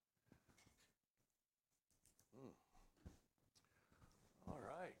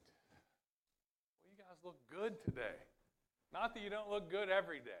look good today. Not that you don't look good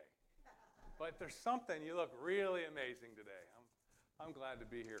every day, but there's something, you look really amazing today. I'm glad to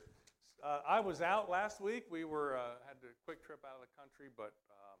be here. I was out last week. We had a quick trip out of the country, but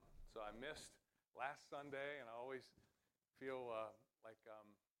so I missed last Sunday, and I always feel like I'm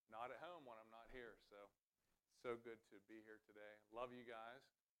not at home when I'm not here. So good to be here today. Love you guys.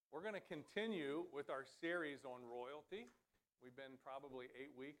 We're going to continue with our series on royalty. We've been probably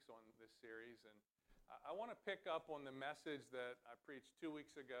 8 weeks on this series, and I want to pick up on the message that I preached 2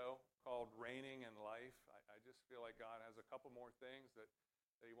 weeks ago called Reigning in Life. I just feel like God has a couple more things that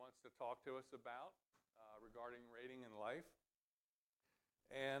He wants to talk to us about regarding reigning in life.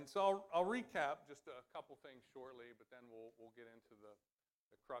 And so I'll recap just a couple things shortly, but then we'll get into the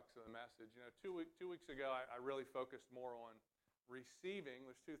crux of the message. You know, two weeks ago, I really focused more on receiving.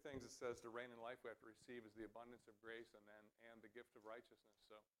 There's two things it says to reign in life we have to receive is the abundance of grace and the gift of righteousness.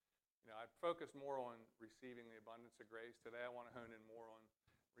 So, you know, I focused more on receiving the abundance of grace. Today I want to hone in more on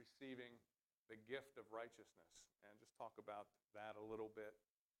receiving the gift of righteousness and just talk about that a little bit.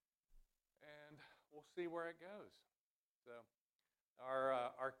 And we'll see where it goes. So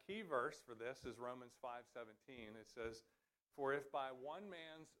our key verse for this is Romans 5:17. It says, "For if by one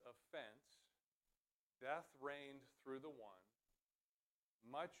man's offense death reigned through the one,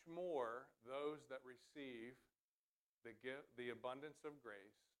 much more those that receive the abundance of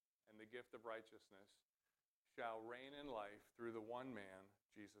grace and the gift of righteousness shall reign in life through the one man,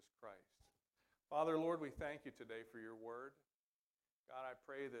 Jesus Christ." Father, Lord, we thank you today for your word. God, I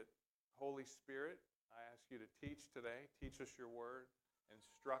pray that Holy Spirit, I ask you to teach today. Teach us your word.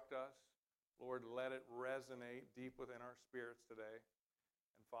 Instruct us. Lord, let it resonate deep within our spirits today.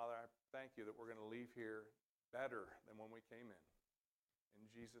 And Father, I thank you that we're going to leave here better than when we came in. In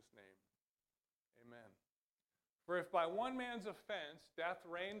Jesus' name, amen. "For if by one man's offense death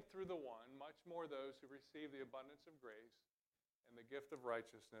reigned through the one, much more those who receive the abundance of grace and the gift of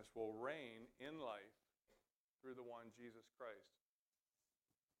righteousness will reign in life through the one, Jesus Christ."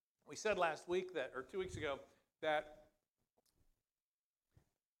 We said last week or 2 weeks ago, that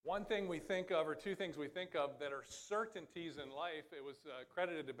one thing we think of, or two things we think of that are certainties in life, it was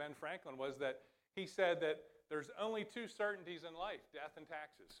credited to Ben Franklin, was that he said that there's only two certainties in life, death and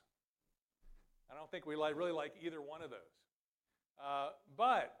taxes. I don't think we really like either one of those.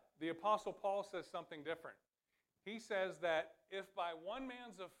 But the Apostle Paul says something different. He says that if by one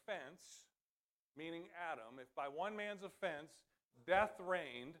man's offense, meaning Adam, if by one man's offense death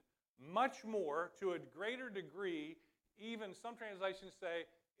reigned, much more, to a greater degree, even some translations say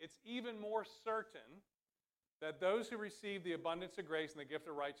it's even more certain that those who receive the abundance of grace and the gift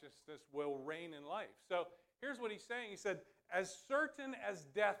of righteousness will reign in life. So here's what he's saying. He said, as certain as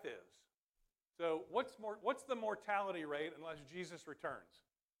death is. So what's the mortality rate unless Jesus returns?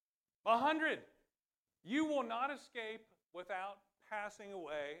 100. You will not escape without passing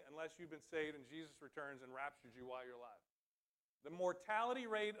away unless you've been saved and Jesus returns and raptures you while you're alive. The mortality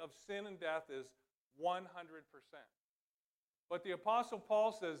rate of sin and death is 100%. But the Apostle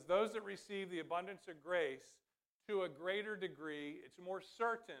Paul says those that receive the abundance of grace to a greater degree, it's more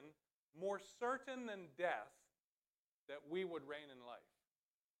certain than death, that we would reign in life.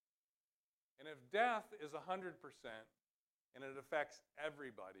 And if death is 100% and it affects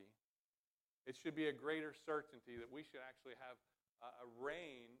everybody, it should be a greater certainty that we should actually have a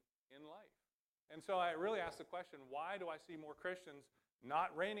reign in life. And so I really ask the question, why do I see more Christians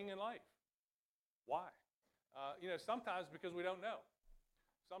not reigning in life? Why? Sometimes because we don't know.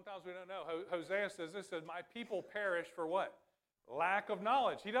 Sometimes we don't know. Hosea says this, says, "My people perish for what? Lack of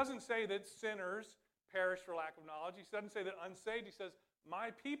knowledge." He doesn't say that sinners perish for lack of knowledge. He doesn't say that unsaved. He says,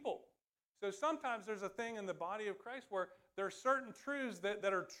 "My people." So sometimes there's a thing in the body of Christ where there are certain truths that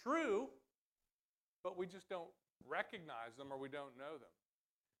are true, but we just don't recognize them or we don't know them.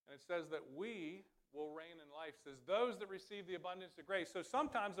 And it says that we will reign in life. It says those that receive the abundance of grace. So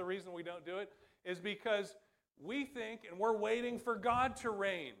sometimes the reason we don't do it is because we think and we're waiting for God to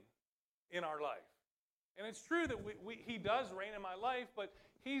reign in our life. And it's true that He does reign in my life, but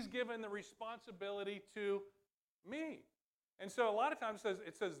He's given the responsibility to me. And so a lot of times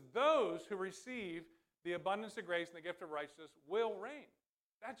it says those who receive the abundance of grace and the gift of righteousness will reign.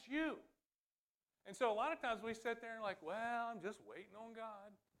 That's you. And so a lot of times we sit there and like, well, I'm just waiting on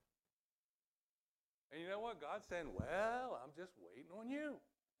God. And you know what? God's saying, well, I'm just waiting on you.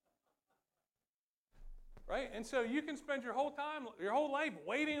 Right? And so you can spend your whole life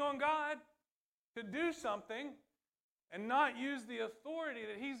waiting on God to do something and not use the authority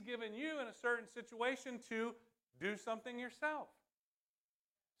that He's given you in a certain situation to do something yourself.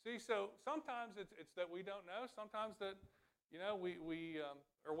 See, so sometimes it's that we don't know. Sometimes that we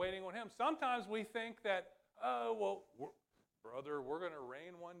are waiting on him. Sometimes we think that, brother, we're going to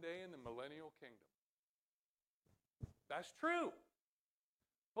reign one day in the millennial kingdom. That's true.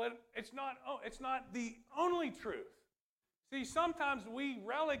 But it's not the only truth. See, sometimes we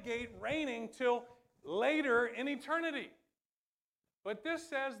relegate reigning till later in eternity. But this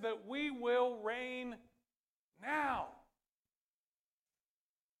says that we will reign now.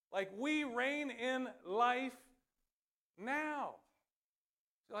 Like we reign in life now.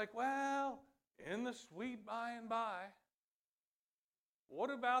 It's like, well, in the sweet by and by. What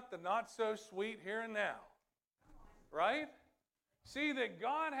about the not so sweet here and now? Right? See that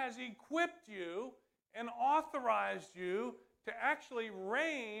God has equipped you and authorized you to actually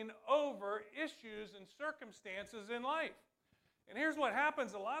reign over issues and circumstances in life. And here's what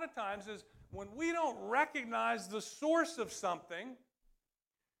happens a lot of times is when we don't recognize the source of something,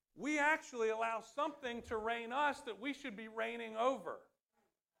 we actually allow something to reign us that we should be reigning over.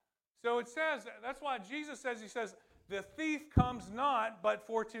 So it says, that's why Jesus says, he says, the thief comes not but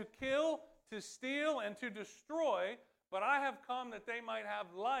for to kill, to steal, and to destroy, but I have come that they might have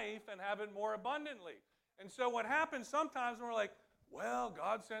life and have it more abundantly. And so what happens sometimes when we're like, well,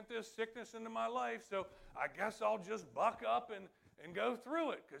 God sent this sickness into my life, so I guess I'll just buck up and go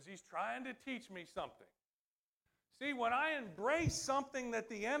through it because he's trying to teach me something. See, when I embrace something that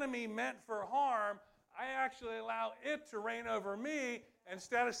the enemy meant for harm, I actually allow it to reign over me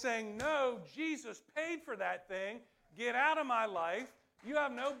instead of saying, no, Jesus paid for that thing. Get out of my life. You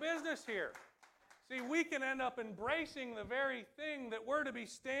have no business here. See, we can end up embracing the very thing that we're to be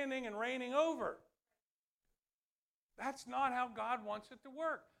standing and reigning over. That's not how God wants it to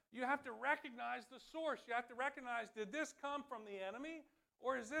work. You have to recognize the source. You have to recognize, did this come from the enemy?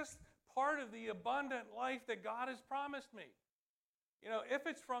 Or is this part of the abundant life that God has promised me? If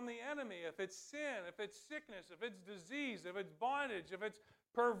it's from the enemy, if it's sin, if it's sickness, if it's disease, if it's bondage, if it's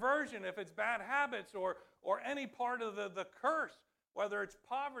perversion, if it's bad habits, or any part of the curse, whether it's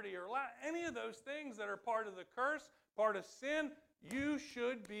poverty or any of those things that are part of the curse, part of sin, you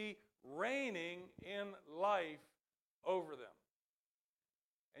should be reigning in life over them.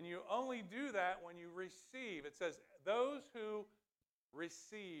 And you only do that when you receive. It says, those who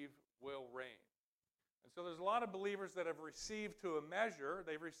receive will reign. And so there's a lot of believers that have received to a measure.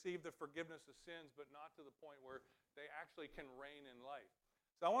 They've received the forgiveness of sins, but not to the point where they actually can reign in life.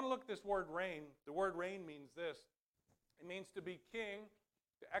 So I want to look at this word reign. The word reign means this. It means to be king,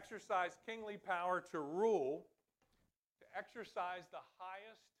 to exercise kingly power, to rule, to exercise the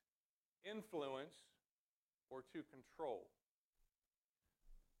highest influence, or to control.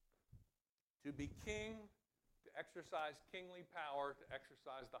 To be king, to exercise kingly power, to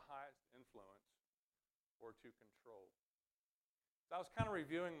exercise the highest influence, or to control. So I was kind of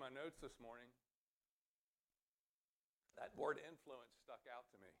reviewing my notes this morning. That word influence stuck out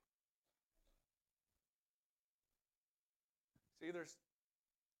to me. See, there's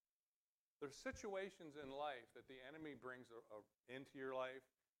situations in life that the enemy brings into your life.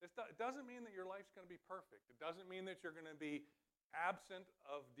 It doesn't mean that your life's going to be perfect. It doesn't mean that you're going to be absent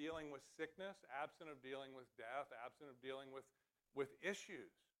of dealing with sickness, absent of dealing with death, absent of dealing with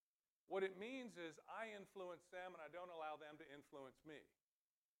issues. What it means is I influence them and I don't allow them to influence me.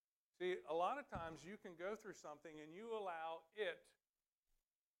 See, a lot of times you can go through something and you allow it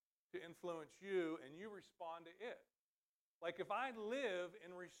to influence you and you respond to it. Like if I live in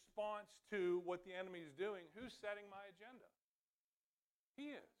response to what the enemy is doing, who's setting my agenda?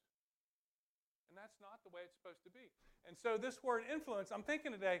 He is. And that's not the way it's supposed to be. And so this word influence, I'm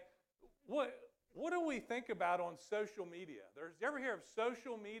thinking today, what do we think about on social media? You ever hear of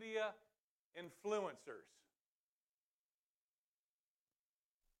social media influencers?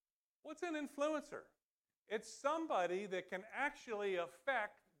 What's an influencer? It's somebody that can actually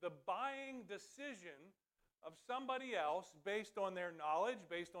affect the buying decision of somebody else based on their knowledge,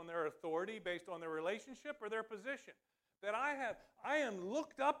 based on their authority, based on their relationship or their position. That I am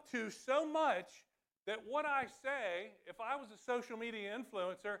looked up to so much that what I say, if I was a social media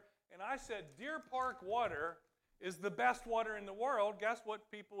influencer and I said Deer Park water is the best water in the world, guess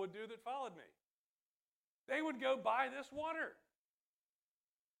what people would do that followed me? They would go buy this water.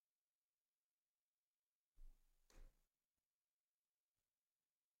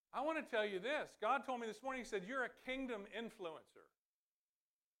 I want to tell you this. God told me this morning, he said, you're a kingdom influencer.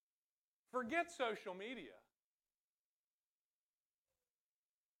 Forget social media.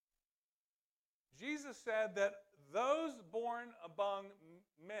 Jesus said that those born among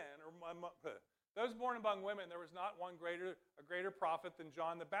men, or those born among women, there was not a greater prophet than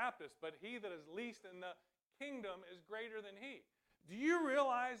John the Baptist, but he that is least in the kingdom is greater than he. Do you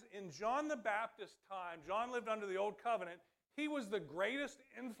realize in John the Baptist's time, John lived under the old covenant, He was the greatest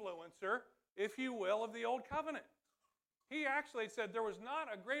influencer, if you will, of the Old Covenant. He actually said there was not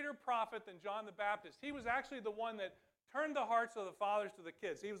a greater prophet than John the Baptist. He was actually the one that turned the hearts of the fathers to the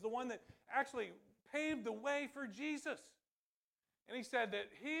kids. He was the one that actually paved the way for Jesus. And he said that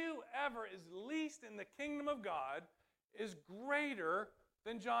whoever is least in the kingdom of God is greater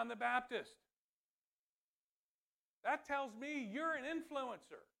than John the Baptist. That tells me you're an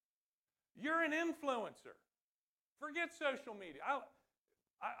influencer. You're an influencer. Forget social media.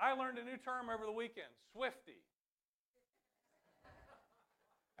 I learned a new term over the weekend, Swiftie.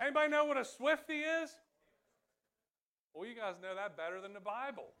 Anybody know what a Swiftie is? Well, you guys know that better than the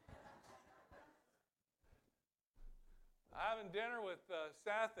Bible. I'm having dinner with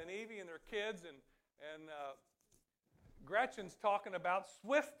Seth and Evie and their kids, and Gretchen's talking about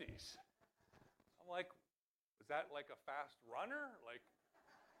Swifties. I'm like, is that like a fast runner?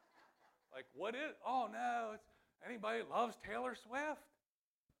 Like what is? Oh no, it's anybody that loves Taylor Swift.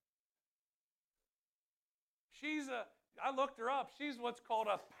 I looked her up. She's what's called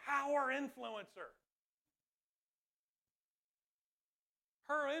a power influencer.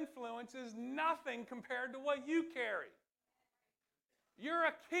 Her influence is nothing compared to what you carry. You're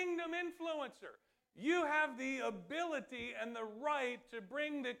a kingdom influencer. You have the ability and the right to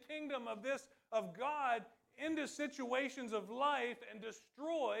bring the kingdom of God into situations of life and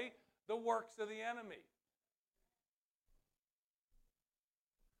destroy the works of the enemy.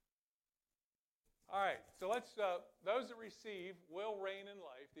 All right, so those that receive will reign in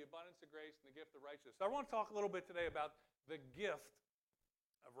life, the abundance of grace and the gift of righteousness. So I want to talk a little bit today about the gift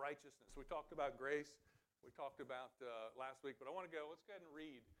of righteousness. We talked about grace. We talked about last week, but let's go ahead and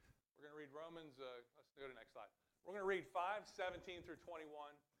read. We're going to read Romans, let's go to the next slide. We're going to read 5:17 through 21,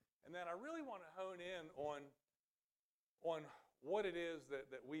 and then I really want to hone in on what it is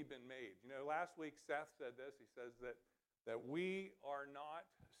that we've been made. You know, last week Seth said this. He says that we are not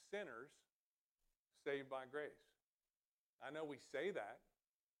sinners saved by grace. I know we say that.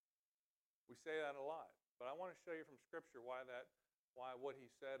 We say that a lot. But I want to show you from Scripture why what he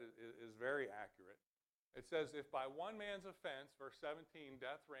said is very accurate. It says, if by one man's offense, verse 17,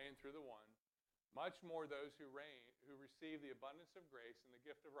 death reigned through the one, much more those who receive the abundance of grace and the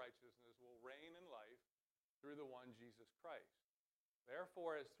gift of righteousness will reign in life through the one Jesus Christ.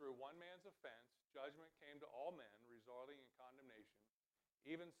 Therefore, as through one man's offense, judgment came to all men, resulting in condemnation,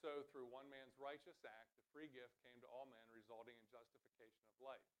 even so, through one man's righteous act, the free gift came to all men, resulting in justification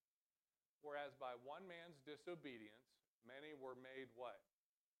of life. Whereas by one man's disobedience, many were made what?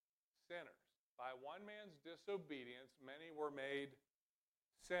 Sinners. By one man's disobedience, many were made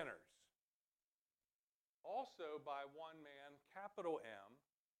sinners. Also, by one man, capital M,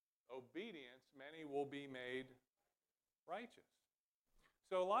 obedience, many will be made righteous.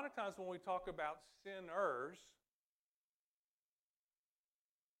 So a lot of times when we talk about sinners,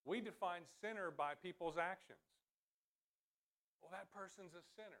 we define sinner by people's actions. Well, that person's a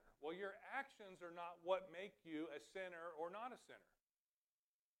sinner. Well, your actions are not what make you a sinner or not a sinner.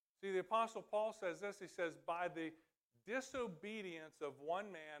 See, the Apostle Paul says this. He says, by the disobedience of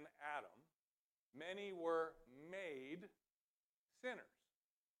one man, Adam, many were made sinners.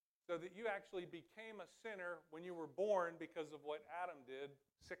 So that you actually became a sinner when you were born because of what Adam did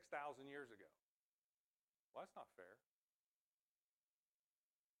 6,000 years ago. Well, that's not fair.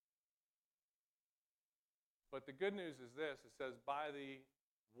 But the good news is this. It says, by the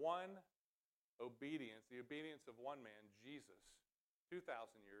one obedience, the obedience of one man, Jesus, 2,000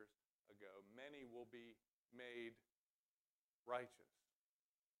 years ago, many will be made righteous.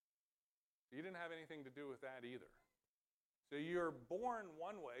 So you didn't have anything to do with that either. So you're born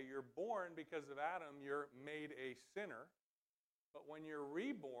one way. You're born because of Adam. You're made a sinner. But when you're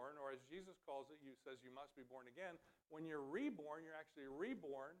reborn, or as Jesus calls it, says you must be born again. When you're reborn, you're actually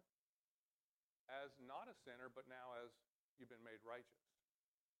reborn as not a sinner, but now as you've been made righteous.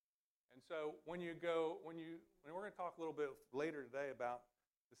 And so when we're going to talk a little bit later today about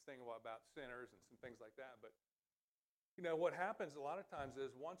this thing about sinners and some things like that, but you know, what happens a lot of times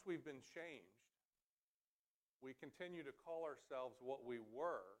is once we've been changed, we continue to call ourselves what we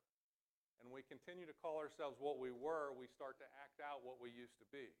were, and we continue to call ourselves what we were, we start to act out what we used to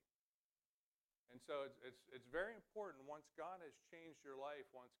be. And so it's very important once God has changed your life,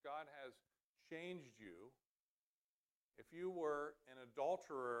 once God has changed you. If you were an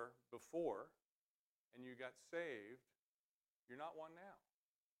adulterer before and you got saved, you're not one now.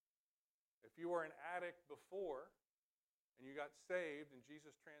 If you were an addict before and you got saved and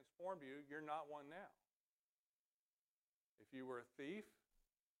Jesus transformed you, you're not one now. If you were a thief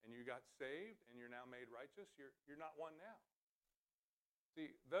and you got saved and you're now made righteous, you're not one now.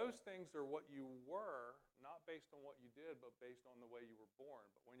 See, those things are what you were, not based on what you did, but based on the way you were born.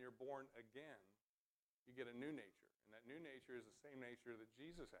 But when you're born again, you get a new nature. And that new nature is the same nature that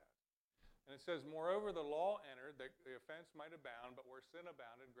Jesus has. And it says, moreover, the law entered, that the offense might abound, but where sin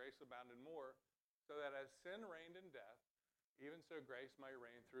abounded, grace abounded more, so that as sin reigned in death, even so grace might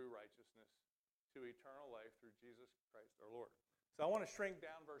reign through righteousness to eternal life through Jesus Christ our Lord. So I want to shrink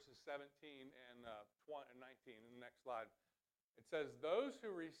down verses 17 and 19 in the next slide. It says, those who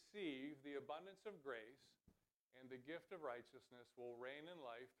receive the abundance of grace and the gift of righteousness will reign in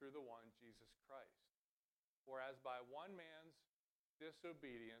life through the one, Jesus Christ. For as by one man's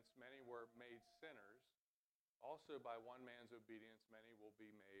disobedience many were made sinners, also by one man's obedience many will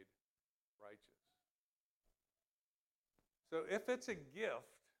be made righteous. So if it's a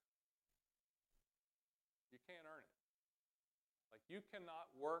gift, you can't earn it. Like, you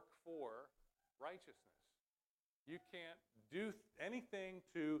cannot work for righteousness. You can't do anything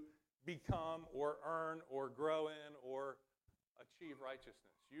to become or earn or grow in or achieve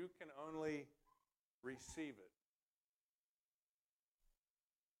righteousness. You can only receive it.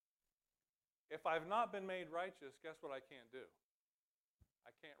 If I've not been made righteous, guess what I can't do?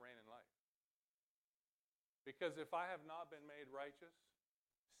 I can't reign in life. Because if I have not been made righteous,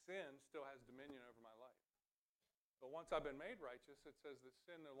 sin still has dominion over my life. But once I've been made righteous, it says that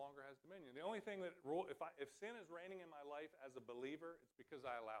sin no longer has dominion. The only thing that if sin is reigning in my life as a believer, it's because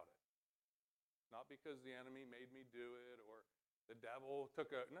I allowed it. Not because the enemy made me do it or the devil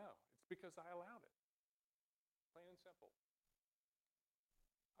took a, no, it's because I allowed it. Plain and simple.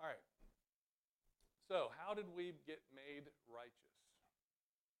 All right. So, how did we get made righteous?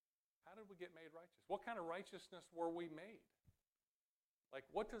 How did we get made righteous? What kind of righteousness were we made? Like,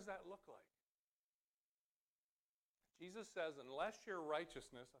 what does that look like? Jesus says, unless your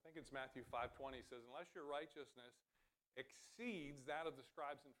righteousness, I think it's Matthew 5:20, says, unless your righteousness exceeds that of the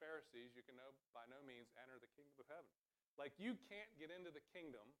scribes and Pharisees, you can by no means enter the kingdom of heaven. Like, you can't get into the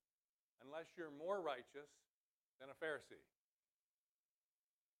kingdom unless you're more righteous than a Pharisee.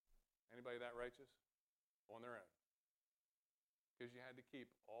 Anybody that righteous? On their own. Because you had to keep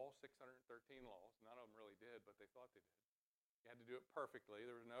all 613 laws. None of them really did, but they thought they did. You had to do it perfectly.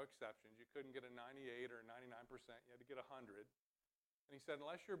 There were no exceptions. You couldn't get a 98 or a 99%. You had to get 100. And he said,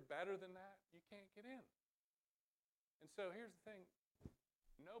 unless you're better than that, you can't get in. And so here's the thing.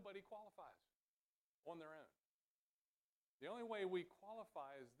 Nobody qualifies on their own. The only way we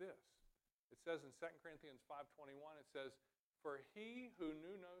qualify is this. It says in 2 Corinthians 5:21, it says, for he who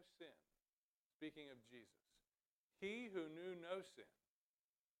knew no sin, speaking of Jesus, he who knew no sin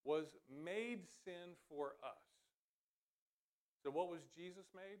was made sin for us. So what was Jesus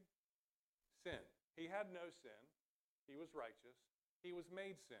made? Sin. He had no sin. He was righteous. He was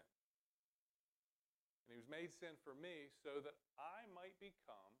made sin. And he was made sin for me so that I might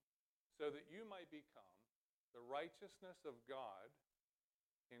become, so that you might become the righteousness of God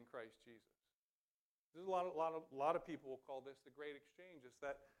in Christ Jesus. There's a lot of people will call this the great exchange. It's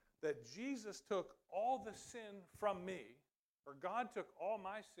that Jesus took all the sin from me, or God took all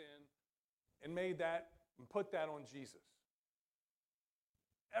my sin and made that and put that on Jesus.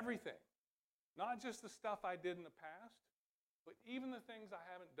 Everything. Not just the stuff I did in the past, but even the things I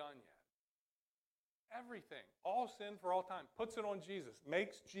haven't done yet. Everything. All sin for all time. Puts it on Jesus.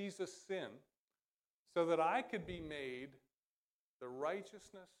 Makes Jesus sin so that I could be made the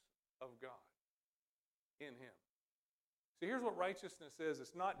righteousness of God in him. See, here's what righteousness is.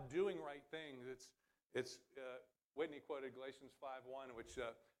 It's not doing right things. It's Whitney quoted Galatians 5:1, which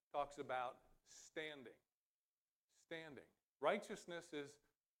talks about standing. Standing. Righteousness is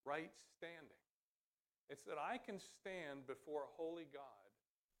right standing. It's that I can stand before a holy God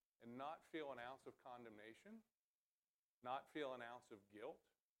and not feel an ounce of condemnation, not feel an ounce of guilt,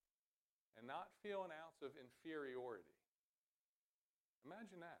 and not feel an ounce of inferiority.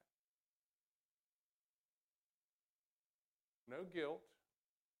 Imagine that. No guilt,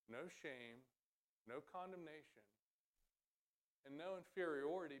 no shame, no condemnation, and no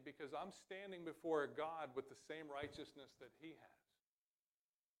inferiority because I'm standing before a God with the same righteousness that he has.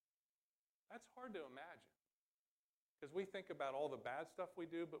 That's hard to imagine because we think about all the bad stuff we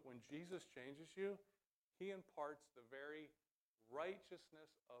do, but when Jesus changes you, he imparts the very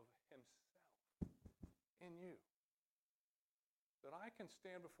righteousness of himself in you. That I can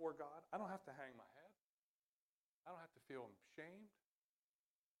stand before God. I don't have to hang my head. I don't have to feel shamed.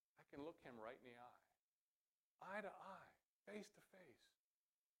 I can look him right in the eye to eye, face to face.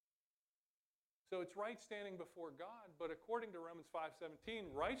 So it's right standing before God, but according to Romans 5:17,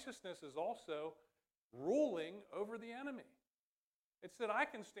 righteousness is also ruling over the enemy. It's that I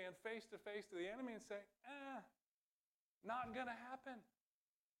can stand face to face to the enemy and say, not going to happen.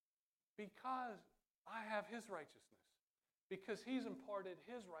 Because I have his righteousness. Because he's imparted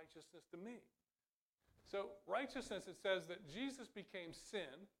his righteousness to me. So righteousness, it says that Jesus became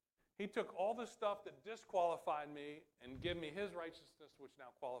sin. He took all the stuff that disqualified me and gave me his righteousness, which now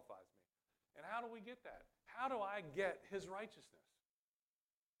qualifies me. And how do we get that? How do I get his righteousness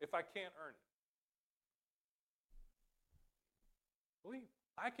if I can't earn it? Believe.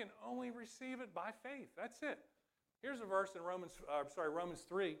 I can only receive it by faith. That's it. Here's a verse in Romans 3.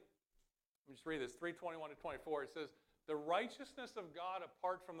 Let me just read this, 3:21 to 24. It says, the righteousness of God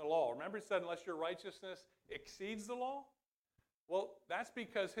apart from the law. Remember it said, unless your righteousness exceeds the law? Well, that's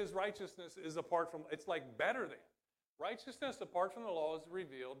because his righteousness is apart from, it's like better than. Righteousness apart from the law is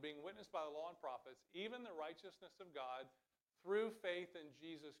revealed, being witnessed by the law and prophets, even the righteousness of God through faith in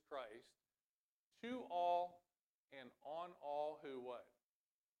Jesus Christ, to all and on all who what?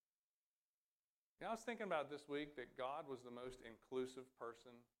 You know, I was thinking about this week that God was the most inclusive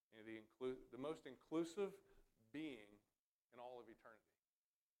person, the most inclusive being in all of eternity.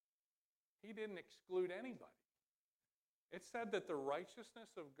 He didn't exclude anybody. It said that the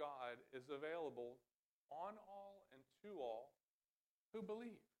righteousness of God is available on all and to all who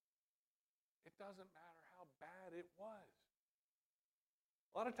believe. It doesn't matter how bad it was.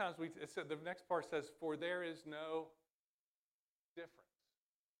 A lot of times it said, the next part says, for there is no difference.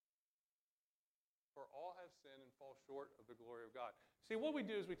 For all have sinned and fall short of the glory of God. See, what we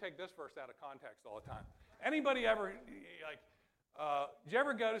do is we take this verse out of context all the time. Anybody ever, did you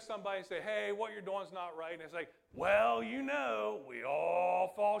ever go to somebody and say, hey, what you're doing is not right? And it's like, well, you know, we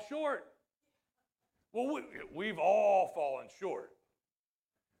all fall short. Well, we've all fallen short.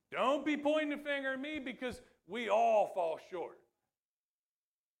 Don't be pointing the finger at me because we all fall short.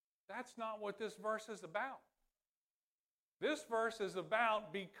 That's not what this verse is about. This verse is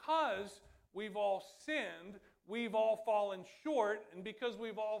about because we've all sinned, we've all fallen short, and because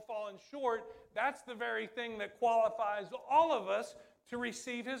we've all fallen short, that's the very thing that qualifies all of us to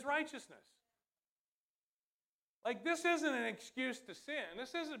receive his righteousness. Like, this isn't an excuse to sin.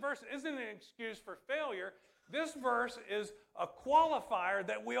 This verse isn't an excuse for failure. This verse is a qualifier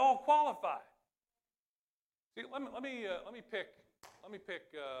that we all qualify. See, let me pick. I'm going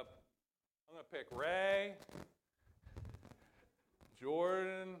to pick Ray,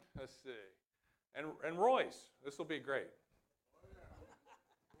 Jordan. Let's see, and Royce. This will be great.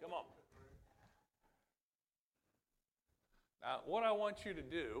 Come on. Now, what I want you to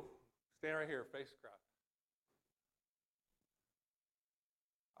do, stand right here, face the crowd.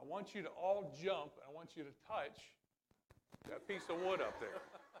 I want you to all jump. I want you to touch that piece of wood up there.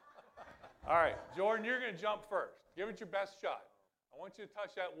 All right, Jordan, you're going to jump first. Give it your best shot. I want you to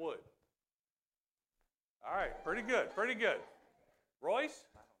touch that wood. All right, pretty good, pretty good. Royce?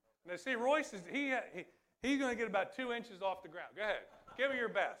 Now, see, Royce, he's going to get about 2 inches off the ground. Go ahead. Give it your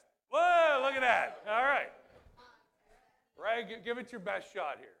best. Whoa, look at that. All right. Ray, give it your best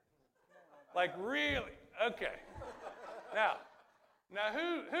shot here. Like, really? Okay. Now,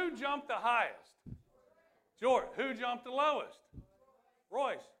 who jumped the highest? Jordan. Who jumped the lowest?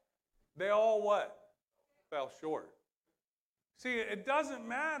 Royce. They all what? Fell short. See, it doesn't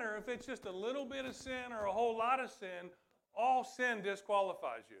matter if it's just a little bit of sin or a whole lot of sin. All sin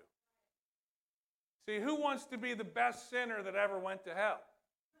disqualifies you. See, who wants to be the best sinner that ever went to hell?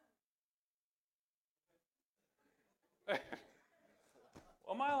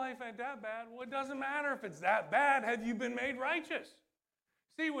 Well, my life ain't that bad. Well, it doesn't matter if it's that bad. Have you been made righteous?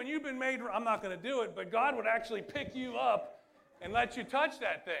 See, when you've been made, I'm not going to do it, but God would actually pick you up and let you touch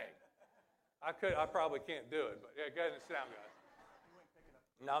that thing. I probably can't do it, but yeah, go ahead and sit down, guys.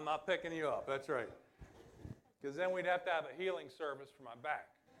 No, I'm not picking you up. That's right. Because then we'd have to have a healing service for my back.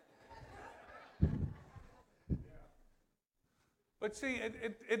 But see,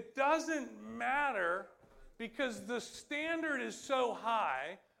 it doesn't matter because the standard is so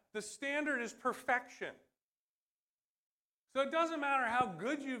high. The standard is perfection. So it doesn't matter how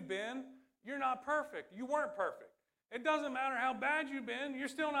good you've been. You're not perfect. You weren't perfect. It doesn't matter how bad you've been. You're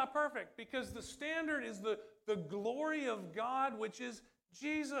still not perfect because the standard is the glory of God, which is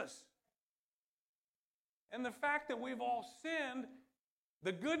Jesus. And the fact that we've all sinned,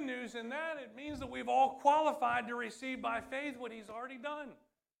 the good news in that, it means that we've all qualified to receive by faith what he's already done.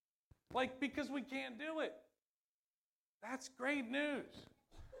 Like, because we can't do it. That's great news.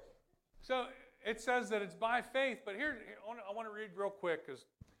 So it says that it's by faith, but here I want to read real quick because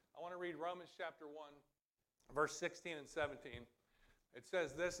I want to read Romans chapter 1, verse 16 and 17. It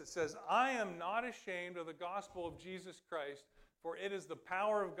says this, it says, I am not ashamed of the gospel of Jesus Christ, for it is the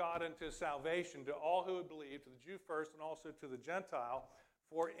power of God unto salvation to all who believe, to the Jew first and also to the Gentile.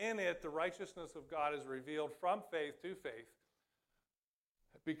 For in it the righteousness of God is revealed from faith to faith.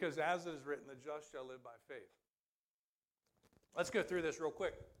 Because as it is written, the just shall live by faith. Let's go through this real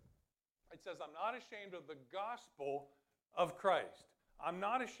quick. It says, I'm not ashamed of the gospel of Christ. I'm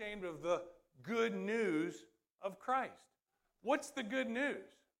not ashamed of the good news of Christ. What's the good news?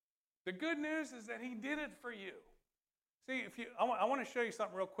 The good news is that he did it for you. See, I want to show you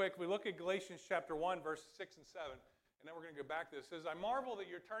something real quick. We look at Galatians chapter 1, verses 6 and 7, and then we're going to go back to this. It says, I marvel that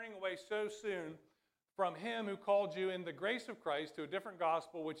you're turning away so soon from him who called you in the grace of Christ to a different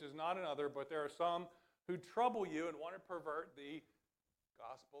gospel, which is not another, but there are some who trouble you and want to pervert the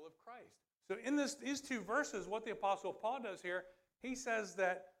gospel of Christ. So in these two verses, what the Apostle Paul does here, he says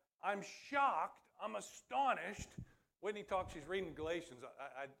that I'm shocked, I'm astonished. Whitney talks, she's reading Galatians.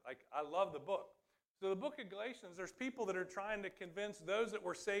 I love the book. So the book of Galatians, there's people that are trying to convince those that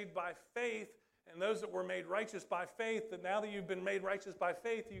were saved by faith and those that were made righteous by faith that now that you've been made righteous by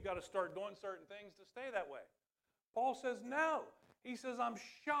faith, you've got to start doing certain things to stay that way. Paul says no. He says, I'm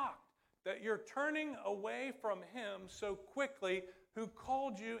shocked that you're turning away from him so quickly who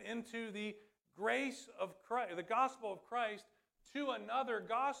called you into the grace of Christ, the gospel of Christ, to another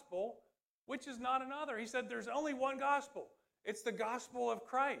gospel, which is not another. He said there's only one gospel. It's the gospel of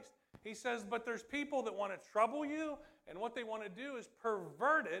Christ. He says, but there's people that want to trouble you, and what they want to do is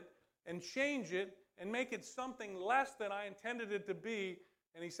pervert it and change it and make it something less than I intended it to be.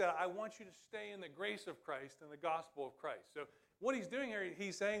 And he said, I want you to stay in the grace of Christ and the gospel of Christ. So what he's doing here,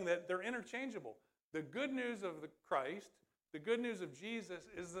 he's saying that they're interchangeable. The good news of the Christ, the good news of Jesus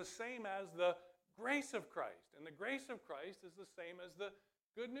is the same as the grace of Christ. And the grace of Christ is the same as the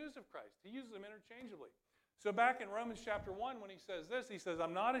good news of Christ. He uses them interchangeably. So back in Romans chapter 1, when he says this, he says,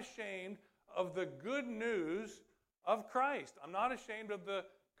 I'm not ashamed of the good news of Christ. I'm not ashamed of the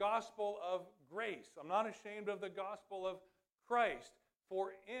gospel of grace. I'm not ashamed of the gospel of Christ.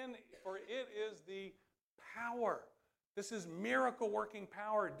 For it is the power. This is miracle-working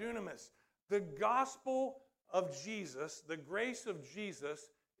power, dunamis. The gospel of Jesus, the grace of Jesus,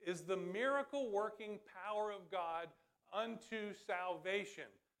 is the miracle-working power of God unto salvation,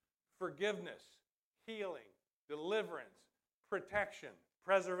 forgiveness, healing, deliverance, protection,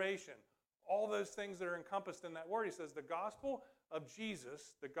 preservation, all those things that are encompassed in that word. He says the gospel of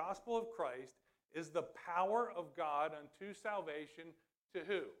Jesus, the gospel of Christ, is the power of God unto salvation to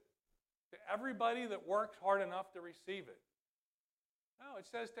who? To everybody that works hard enough to receive it. No, it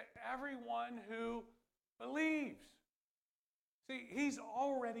says to everyone who believes. See, he's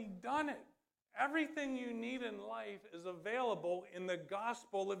already done it. Everything you need in life is available in the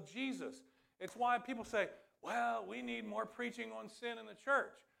gospel of Jesus. It's why people say, well, we need more preaching on sin in the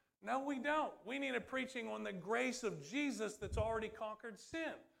church. No, we don't. We need a preaching on the grace of Jesus that's already conquered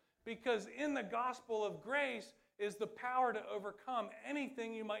sin. Because in the gospel of grace is the power to overcome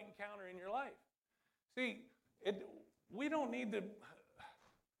anything you might encounter in your life. See, we don't need to... I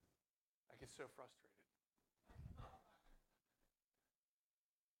get so frustrated.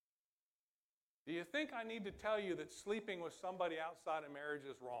 Do you think I need to tell you that sleeping with somebody outside of marriage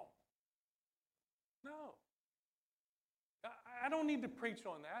is wrong? No. I don't need to preach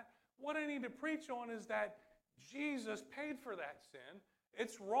on that. What I need to preach on is that Jesus paid for that sin.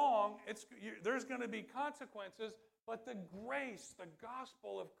 It's wrong. There's going to be consequences, but the grace, the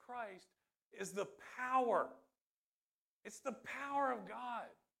gospel of Christ is the power. It's the power of God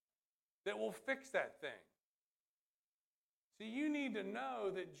that will fix that thing. See, you need to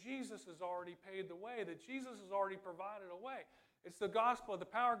know that Jesus has already paid the way, that Jesus has already provided a way. It's the gospel, the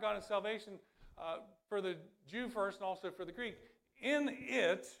power of God and salvation for the Jew first and also for the Greek. In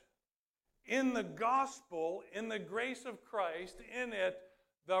it, in the gospel, in the grace of Christ, in it,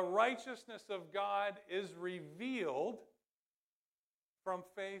 the righteousness of God is revealed from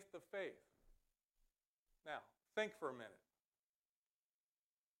faith to faith. Now, think for a minute.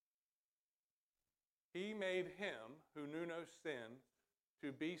 He made him who knew no sin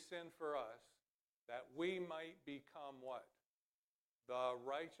to be sin for us, that we might become what? The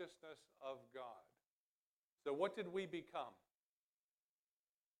righteousness of God. So what did we become?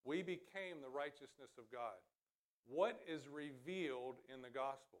 We became the righteousness of God. What is revealed in the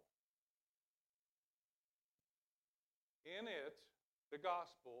gospel? In it, the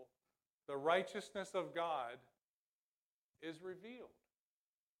gospel, the righteousness of God is revealed.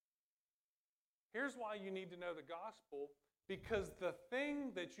 Here's why you need to know the gospel, because the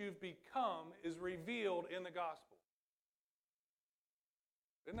thing that you've become is revealed in the gospel.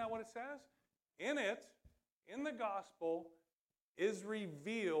 Isn't that what it says? In it, in the gospel, is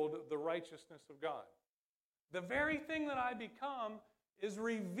revealed the righteousness of God. The very thing that I become is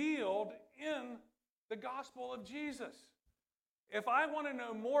revealed in the gospel of Jesus. If I want to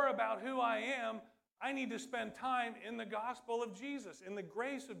know more about who I am, I need to spend time in the gospel of Jesus, in the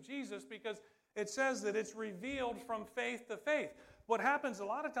grace of Jesus, because it says that it's revealed from faith to faith. What happens a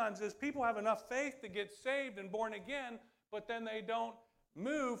lot of times is people have enough faith to get saved and born again, but then they don't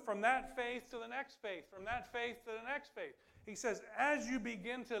move from that faith to the next faith, from that faith to the next faith. He says, as you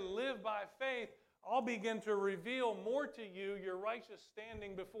begin to live by faith, I'll begin to reveal more to you your righteous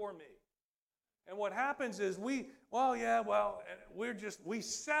standing before me. And what happens is we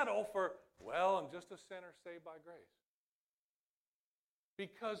settle for, I'm just a sinner saved by grace.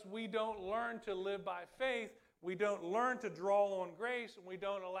 Because we don't learn to live by faith, we don't learn to draw on grace, and we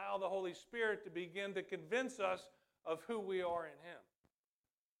don't allow the Holy Spirit to begin to convince us of who we are in Him.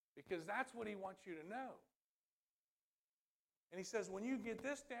 Because that's what He wants you to know. And He says, when you get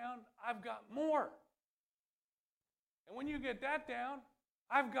this down, I've got more. And when you get that down,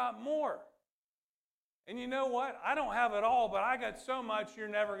 I've got more. And you know what? I don't have it all, but I got so much you're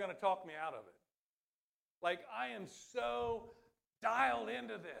never going to talk me out of it. Like, I am so dialed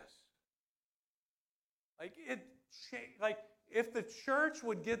into this. Like if the church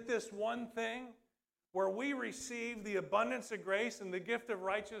would get this one thing where we receive the abundance of grace and the gift of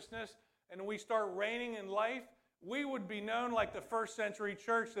righteousness and we start reigning in life, we would be known like the first century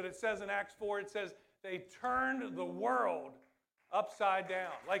church that it says in Acts 4, it says they turned the world upside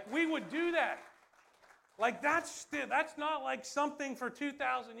down. Like we would do that. Like that's not like something for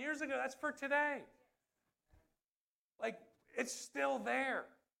 2,000 years ago. That's for today. Like it's still there.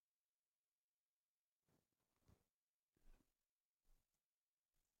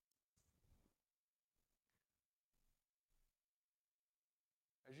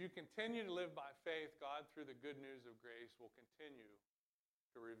 As you continue to live by faith, God, through the good news of grace, will continue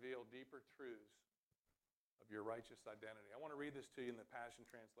to reveal deeper truths of your righteous identity. I want to read this to you in the Passion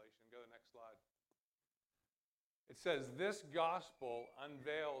Translation. Go to the next slide. It says, this gospel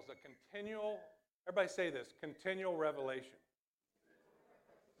unveils a continual, everybody say this, continual revelation.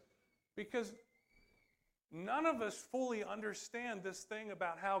 Because none of us fully understand this thing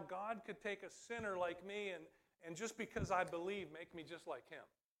about how God could take a sinner like me and just because I believe, make me just like Him.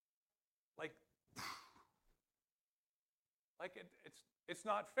 It's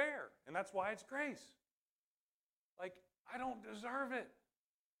not fair, and that's why it's grace. Like, I don't deserve it.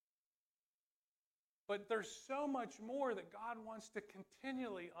 But there's so much more that God wants to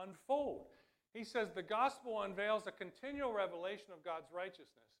continually unfold. He says the gospel unveils a continual revelation of God's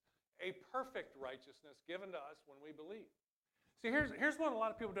righteousness, a perfect righteousness given to us when we believe. See, here's what a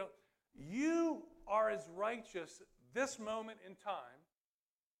lot of people don't. You are as righteous this moment in time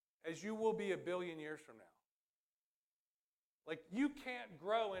as you will be 1 billion years from now. Like, you can't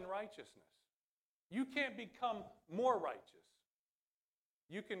grow in righteousness. You can't become more righteous.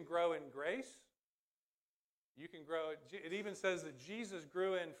 You can grow in grace. You can grow, it even says that Jesus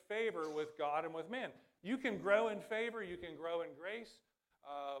grew in favor with God and with men. You can grow in favor, you can grow in grace,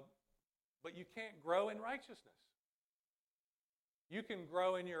 but you can't grow in righteousness. You can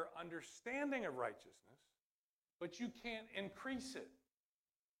grow in your understanding of righteousness, but you can't increase it.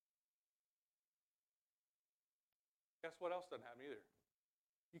 Guess what else doesn't happen either?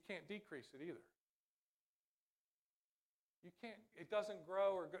 You can't decrease it either. You can't, it doesn't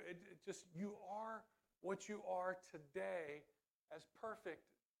grow or go, it just, you are what you are today, as perfect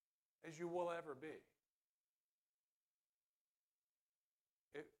as you will ever be.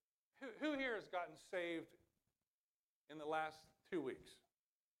 Who here has gotten saved in the last 2 weeks?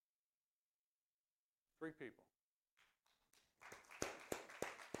 3 people.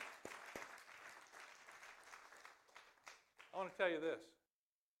 I want to tell you this.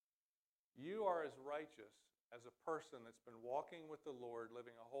 You are as righteous as a person that's been walking with the Lord,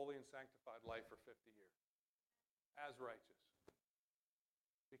 living a holy and sanctified life for 50 years. As righteous.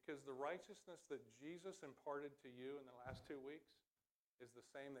 Because the righteousness that Jesus imparted to you in the last 2 weeks is the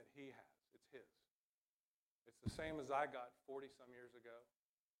same that He has. It's His. It's the same as I got 40-some years ago.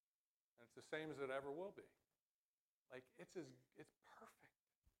 And it's the same as it ever will be. Like, it's perfect.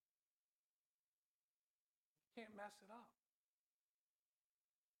 You can't mess it up.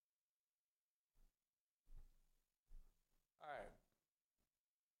 All right.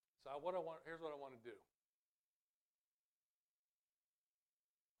 So here's what I want to do.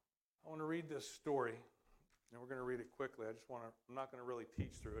 I want to read this story, and we're going to read it quickly. I'm not going to really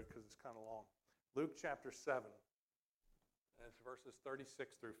teach through it because it's kind of long. Luke chapter 7, and it's verses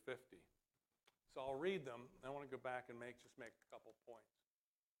 36 through 50. So I'll read them, and I want to go back and make a couple points.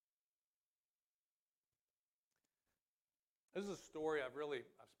 This is a story I've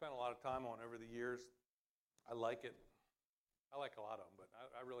spent a lot of time on over the years. I like it. I like a lot of them, but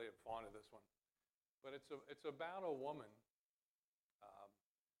I really am fond of this one. But it's about a woman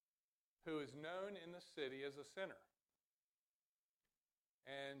who is known in the city as a sinner.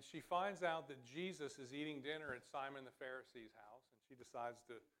 And she finds out that Jesus is eating dinner at Simon the Pharisee's house, and she decides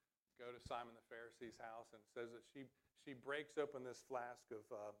to go to Simon the Pharisee's house, and says that she breaks open this flask of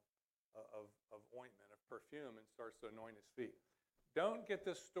ointment, of perfume, and starts to anoint his feet. Don't get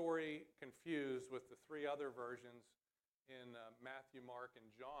this story confused with the three other versions in Matthew, Mark, and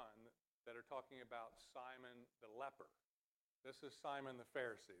John that are talking about Simon the leper. This is Simon the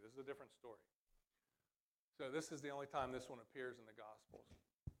Pharisee. This is a different story. So this is the only time this one appears in the Gospels.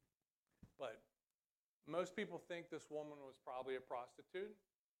 But most people think this woman was probably a prostitute.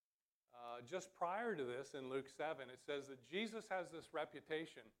 Just prior to this, in Luke 7, it says that Jesus has this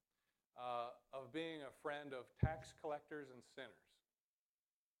reputation of being a friend of tax collectors and sinners.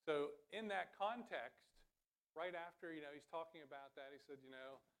 So in that context, right after he's talking about that, he said,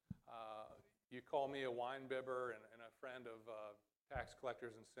 you call me a winebibber and a friend of tax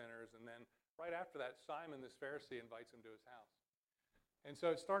collectors and sinners. And then right after that, Simon, this Pharisee, invites him to his house. And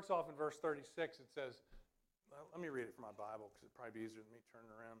so it starts off in verse 36. It says, let me read it from my Bible because it'd probably be easier than me turning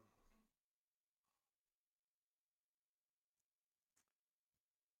around.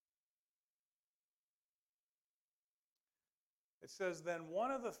 It says, then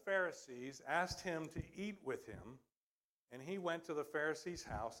one of the Pharisees asked him to eat with him, and he went to the Pharisee's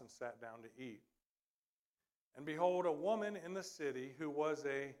house and sat down to eat. And behold, a woman in the city who was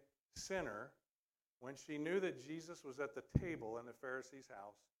a sinner, when she knew that Jesus was at the table in the Pharisee's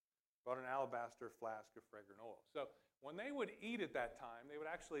house, brought an alabaster flask of fragrant oil. So when they would eat at that time, they would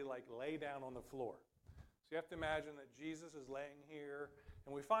actually lay down on the floor. So you have to imagine that Jesus is laying here,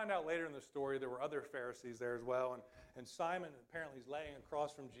 and we find out later in the story there were other Pharisees there as well, and Simon apparently is laying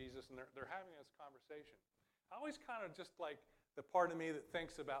across from Jesus, and they're having this conversation. I always kind of just like the part of me that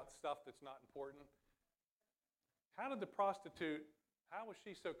thinks about stuff that's not important. How was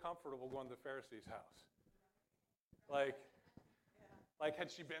she so comfortable going to the Pharisee's house? Like had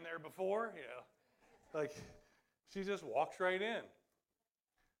she been there before? Like she just walks right in.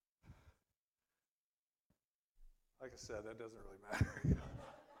 Like I said, that doesn't really matter.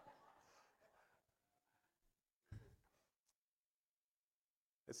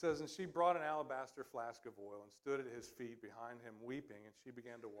 It says, and she brought an alabaster flask of oil and stood at his feet behind him weeping, and she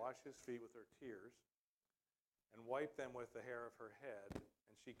began to wash his feet with her tears and wiped them with the hair of her head,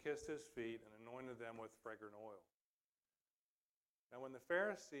 and she kissed his feet and anointed them with fragrant oil. Now when the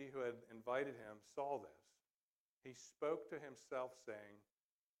Pharisee who had invited him saw this, he spoke to himself, saying,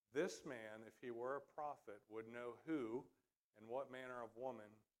 this man, if he were a prophet, would know who and what manner of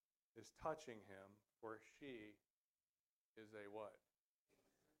woman is touching him, for she is a what?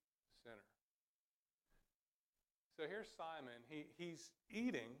 Sinner. So here's Simon. He's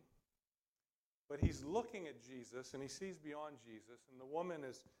eating, but he's looking at Jesus, and he sees beyond Jesus. And the woman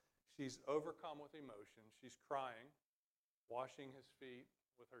she's overcome with emotion. She's crying, washing his feet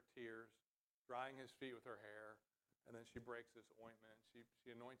with her tears, drying his feet with her hair, and then she breaks this ointment. She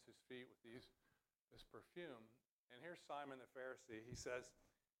anoints his feet with this perfume. And here's Simon the Pharisee. He says,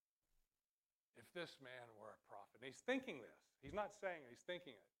 if this man were a prophet. And he's thinking this. He's not saying it. He's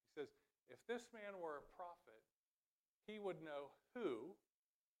thinking it. He says, if this man were a prophet, he would know who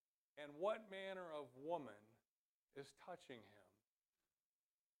and what manner of woman is touching him,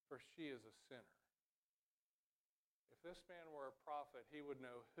 for she is a sinner. If this man were a prophet, he would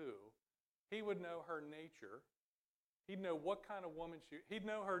know who. He would know her nature. He'd know what kind of woman he'd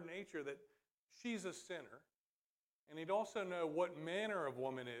know her nature, that she's a sinner. And he'd also know what manner of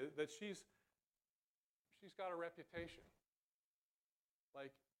woman is, that she's got a reputation.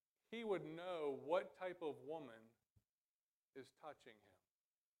 Like, he would know what type of woman is touching him.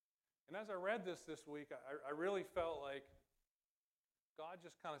 And as I read this week, I really felt like God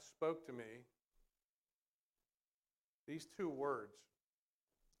just kind of spoke to me these two words.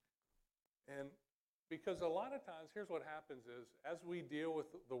 And because a lot of times, here's what happens is, as we deal with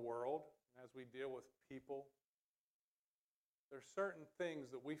the world, as we deal with people, there's certain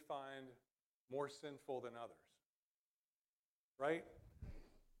things that we find more sinful than others. Right?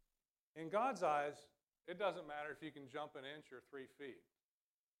 In God's eyes, it doesn't matter if you can jump an inch or 3 feet.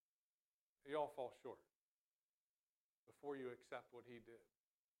 You all fall short before you accept what he did.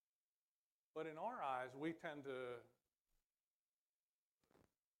 But in our eyes, we tend to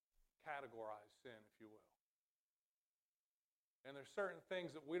categorize sin, if you will. And there's certain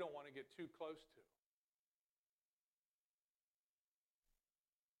things that we don't want to get too close to.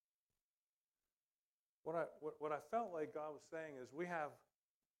 What I felt like God was saying is we have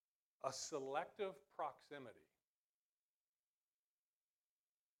a selective proximity.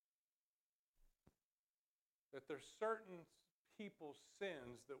 That there's certain people's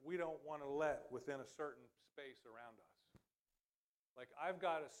sins that we don't want to let within a certain space around us. Like, I've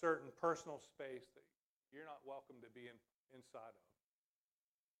got a certain personal space that you're not welcome to be inside of.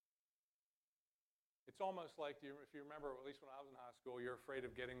 It's almost like, if you remember, at least when I was in high school, you're afraid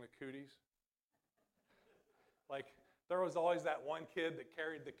of getting the cooties. Like, there was always that one kid that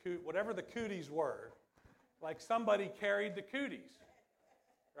carried the whatever the cooties were. Like, somebody carried the cooties,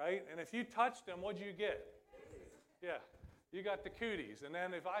 right? And if you touched them, what'd you get? Yeah, you got the cooties. And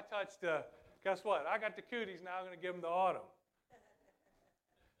then if I touched, guess what? I got the cooties, now I'm going to give them to Autumn.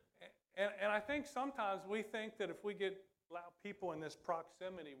 And I think sometimes we think that if we allow people in this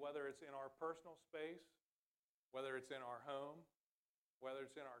proximity, whether it's in our personal space, whether it's in our home, whether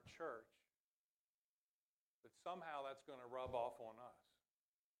it's in our church, that somehow that's going to rub off on us.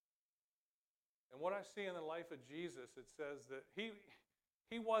 And what I see in the life of Jesus, it says that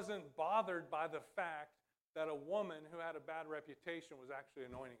he wasn't bothered by the fact that a woman who had a bad reputation was actually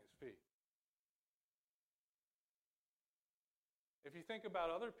anointing his feet. If you think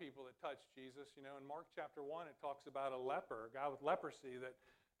about other people that touched Jesus, in Mark chapter 1, it talks about a leper, a guy with leprosy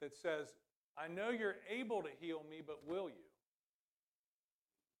that says, I know you're able to heal me, but will you?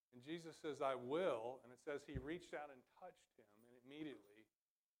 And Jesus says, I will. And it says he reached out and touched him, and immediately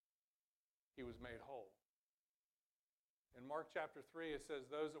he was made whole. In Mark chapter 3, it says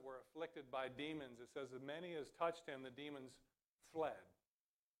those that were afflicted by demons, it says as many as touched him, the demons fled.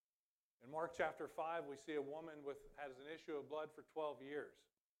 In Mark chapter 5, we see a woman has an issue of blood for 12 years.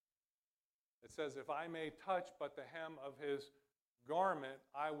 It says, if I may touch but the hem of his garment,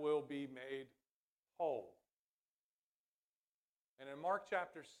 I will be made whole. And in Mark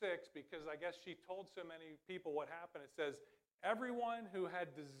chapter 6, because I guess she told so many people what happened, it says, everyone who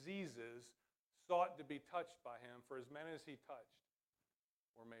had diseases sought to be touched by him, for as many as he touched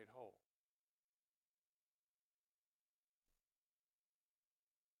were made whole.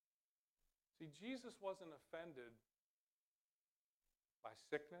 See, Jesus wasn't offended by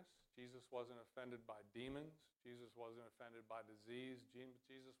sickness. Jesus wasn't offended by demons. Jesus wasn't offended by disease.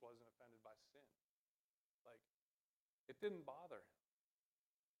 Jesus wasn't offended by sin. Like, it didn't bother him.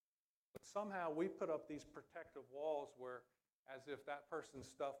 But somehow we put up these protective walls where, as if that person's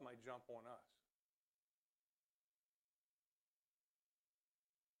stuff might jump on us.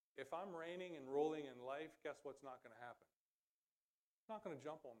 If I'm reigning and ruling in life, guess what's not going to happen? It's not going to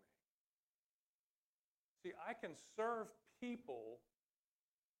jump on me. See, I can serve people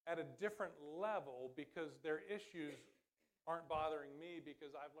at a different level because their issues aren't bothering me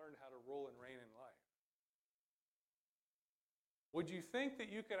because I've learned how to rule and reign in life. Would you think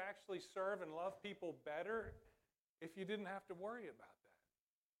that you could actually serve and love people better if you didn't have to worry about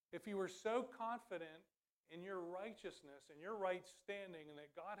that? If you were so confident in your righteousness and your right standing and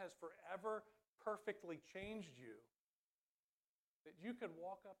that God has forever perfectly changed you, that you could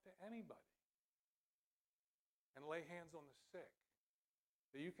walk up to anybody and lay hands on the sick,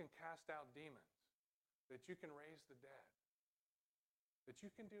 that you can cast out demons, that you can raise the dead, that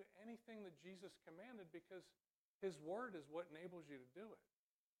you can do anything that Jesus commanded because his word is what enables you to do it.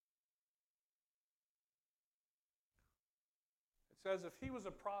 It says if he was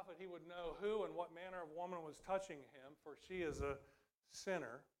a prophet, he would know who and what manner of woman was touching him, for she is a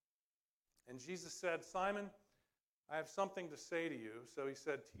sinner. And Jesus said, Simon, I have something to say to you. So he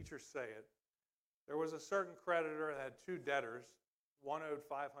said, Teacher, say it. There was a certain creditor that had two debtors. One owed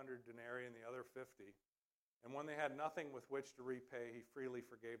 500 denarii and the other 50. And when they had nothing with which to repay, he freely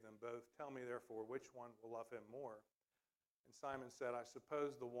forgave them both. Tell me, therefore, which one will love him more? And Simon said, I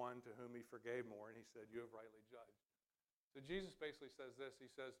suppose the one to whom he forgave more. And he said, you have rightly judged. So Jesus basically says this. He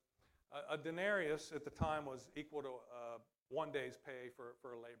says, a denarius at the time was equal to 1 day's pay for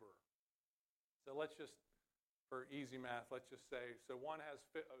a laborer. So let's just, for easy math, let's just say, so one owes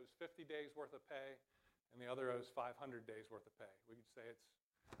 50 days worth of pay, and the other owes 500 days worth of pay. We could say it's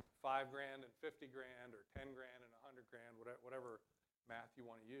 $5,000 and 50 grand, or 10 grand and 100 grand, whatever math you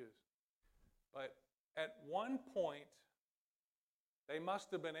want to use. But at one point, they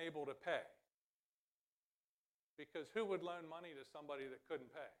must have been able to pay. Because who would loan money to somebody that couldn't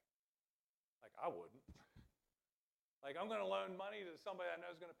pay? Like, I wouldn't. Like, I'm going to loan money to somebody I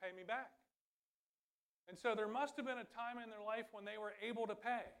know is going to pay me back. And so there must have been a time in their life when they were able to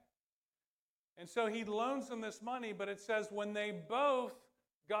pay. And so he loans them this money, but it says when they both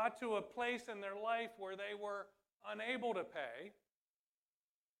got to a place in their life where they were unable to pay,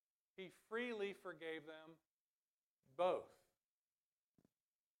 he freely forgave them both.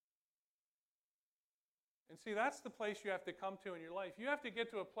 And see, that's the place you have to come to in your life. You have to get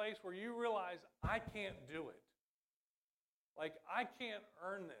to a place where you realize, I can't do it. Like, I can't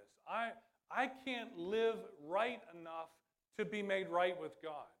earn this. I can't live right enough to be made right with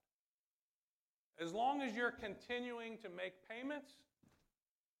God. As long as you're continuing to make payments,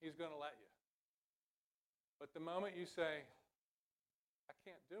 He's going to let you. But the moment you say, I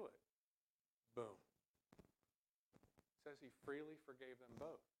can't do it, boom. It says He freely forgave them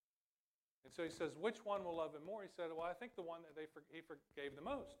both. And so He says, which one will love Him more? He said, well, I think the one that He forgave the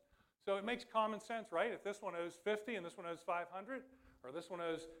most. So it makes common sense, right? If this one owes 50 and this one owes 500, or this one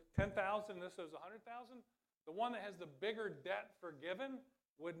owes 10,000 and this owes 100,000, the one that has the bigger debt forgiven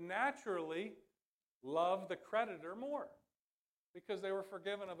would naturally love the creditor more because they were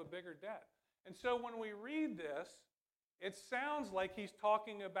forgiven of a bigger debt. And so when we read this, it sounds like he's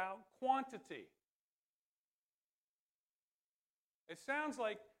talking about quantity. It sounds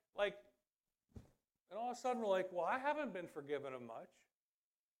like, and all of a sudden we're like, well, I haven't been forgiven of much.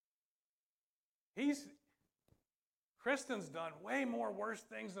 Kristen's done way more worse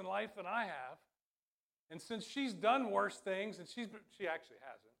things in life than I have. And since she's done worse things, and she actually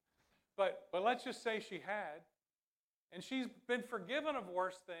hasn't, but let's just say she had, and she's been forgiven of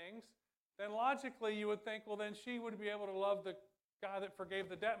worse things, then logically you would think, well, then she would be able to love the guy that forgave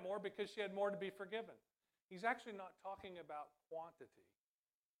the debt more because she had more to be forgiven. He's actually not talking about quantity,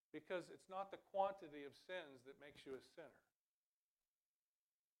 because it's not the quantity of sins that makes you a sinner.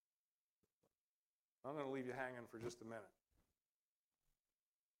 I'm going to leave you hanging for just a minute.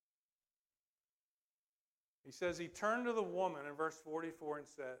 He says he turned to the woman in verse 44 and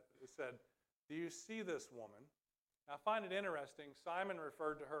said, do you see this woman? Now, I find it interesting. Simon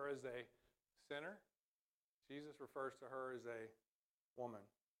referred to her as a sinner. Jesus refers to her as a woman.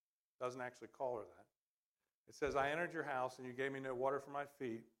 Doesn't actually call her that. It says, I entered your house and you gave me no water for my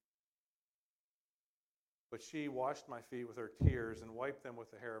feet, but she washed my feet with her tears and wiped them with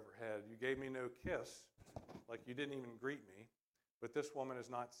the hair of her head. You gave me no kiss, like you didn't even greet me. But this woman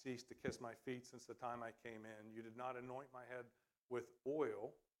has not ceased to kiss my feet since the time I came in. You did not anoint my head with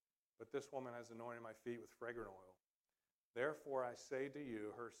oil, but this woman has anointed my feet with fragrant oil. Therefore I say to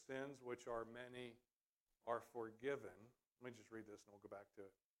you, her sins, which are many, are forgiven. Let me just read this and we'll go back to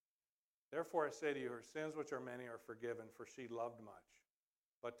it. Therefore I say to you, her sins, which are many, are forgiven, for she loved much.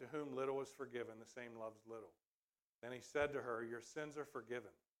 But to whom little is forgiven, the same loves little. Then he said to her, your sins are forgiven.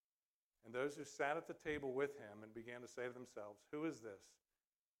 And those who sat at the table with him and began to say to themselves, who is this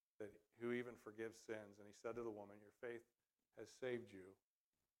who even forgives sins? And he said to the woman, your faith has saved you.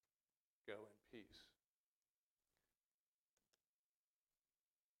 Go in peace.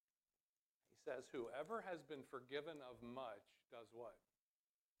 He says, whoever has been forgiven of much does what?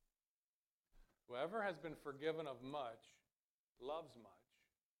 Whoever has been forgiven of much loves much.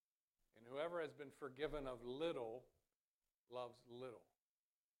 And whoever has been forgiven of little loves little.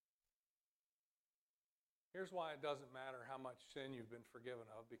 Here's why it doesn't matter how much sin you've been forgiven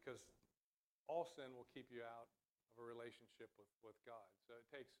of, because all sin will keep you out of a relationship with God. So it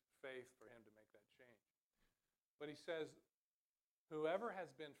takes faith for him to make that change. But he says, whoever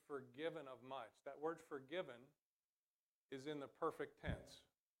has been forgiven of much, that word forgiven is in the perfect tense.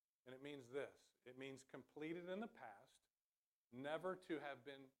 And it means this. It means completed in the past, never to have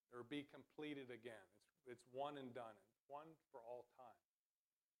been or be completed again. It's one and done, one for all time.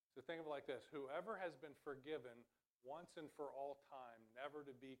 So think of it like this. Whoever has been forgiven once and for all time, never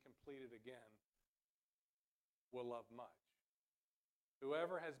to be completed again, will love much.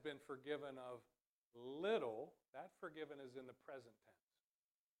 Whoever has been forgiven of little, that forgiven is in the present tense.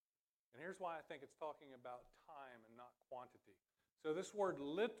 And here's why I think it's talking about time and not quantity. So this word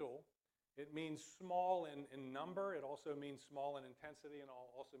little, it means small in number. It also means small in intensity, and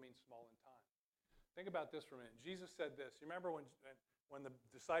also means small in time. Think about this for a minute. Jesus said this. You remember when the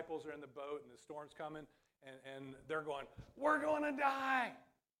disciples are in the boat and the storm's coming, and they're going, we're going to die.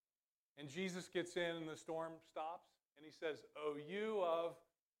 And Jesus gets in and the storm stops, and he says, oh, you of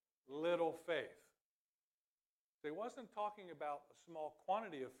little faith. So he wasn't talking about a small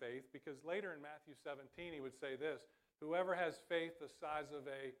quantity of faith, because later in Matthew 17 he would say this, whoever has faith the size of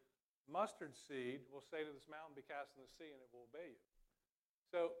a mustard seed will say to this mountain, be cast in the sea, and it will obey you.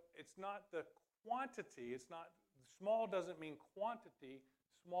 So it's not the quantity, it's not, small doesn't mean quantity,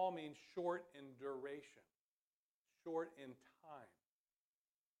 small means short in duration, short in time.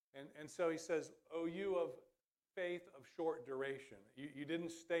 And so he says, oh, you of faith of short duration. You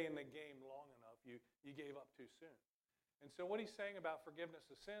didn't stay in the game long enough. You gave up too soon. And so what he's saying about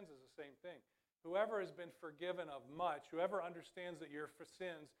forgiveness of sins is the same thing. Whoever has been forgiven of much, whoever understands that your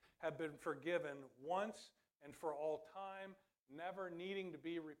sins have been forgiven once and for all time, never needing to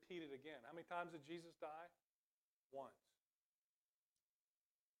be repeated again. How many times did Jesus die? Once.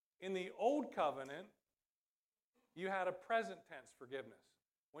 In the Old Covenant, you had a present tense forgiveness.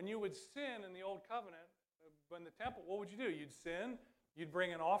 When you would sin in the Old Covenant, in the temple, what would you do? You'd sin, you'd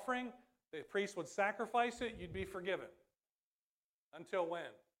bring an offering, the priest would sacrifice it, you'd be forgiven. Until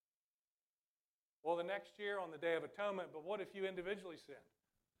when? Well, the next year on the Day of Atonement, but what if you individually sinned?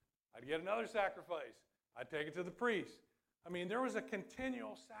 I'd get another sacrifice. I'd take it to the priest. I mean, there was a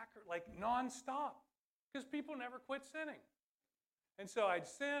continual sacrifice, like nonstop, because people never quit sinning. And so I'd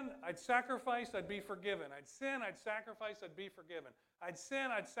sin, I'd sacrifice, I'd be forgiven. I'd sin, I'd sacrifice, I'd be forgiven. I'd sin,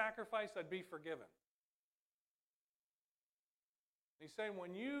 I'd sacrifice, I'd be forgiven. He's saying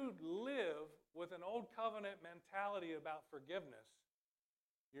when you live with an old covenant mentality about forgiveness,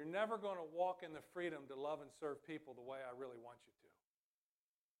 you're never going to walk in the freedom to love and serve people the way I really want you to.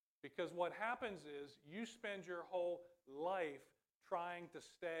 Because what happens is you spend your whole life trying to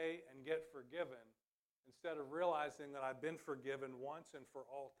stay and get forgiven instead of realizing that I've been forgiven once and for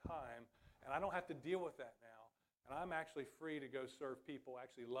all time, and I don't have to deal with that now, and I'm actually free to go serve people,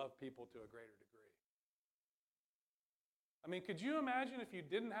 actually love people to a greater degree. I mean, could you imagine if you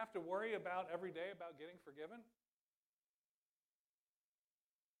didn't have to worry about every day about getting forgiven?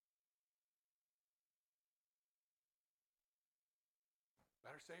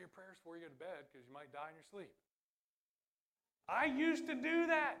 Better say your prayers before you go to bed because you might die in your sleep. I used to do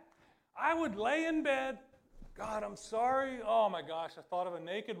that. I would lay in bed. God, I'm sorry. Oh my gosh, I thought of a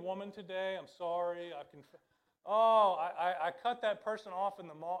naked woman today. I'm sorry. I cut that person off in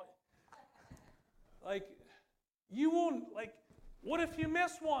the mall. Like, you won't, like, what if you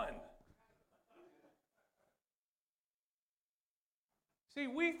miss one? See,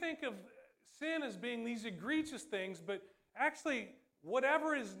 we think of sin as being these egregious things, but actually,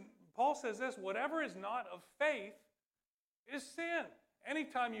 Paul says this, whatever is not of faith is sin.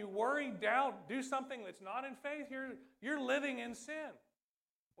 Anytime you worry, doubt, do something that's not in faith, you're living in sin.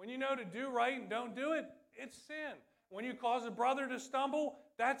 When you know to do right and don't do it, it's sin. When you cause a brother to stumble,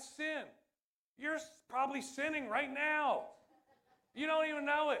 that's sin. You're probably sinning right now. You don't even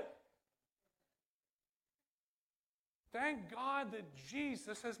know it. Thank God that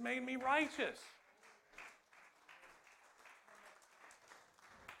Jesus has made me righteous.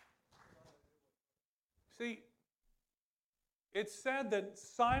 See, it's said that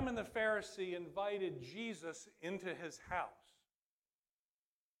Simon the Pharisee invited Jesus into his house.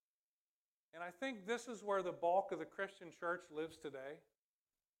 And I think this is where the bulk of the Christian church lives today.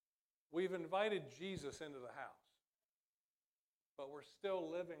 We've invited Jesus into the house, but we're still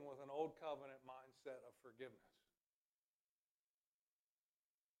living with an old covenant mindset of forgiveness.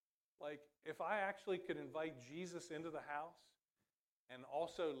 Like, if I actually could invite Jesus into the house and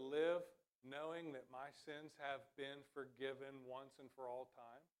also live knowing that my sins have been forgiven once and for all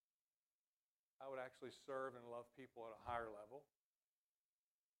time, I would actually serve and love people at a higher level.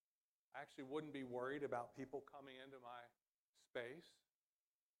 I actually wouldn't be worried about people coming into my space,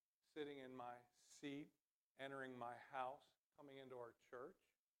 sitting in my seat, entering my house, coming into our church,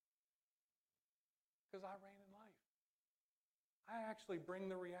 because I reign in life. I actually bring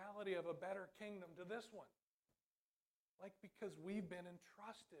the reality of a better kingdom to this one. Like, because we've been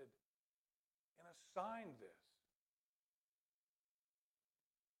entrusted and assigned this.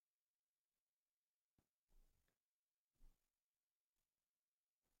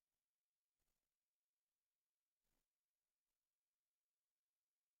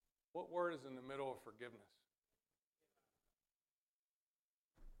 What word is in the middle of forgiveness?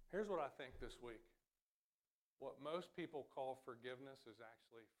 Here's what I think this week. What most people call forgiveness is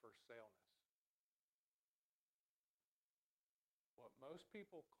actually for saleness. What most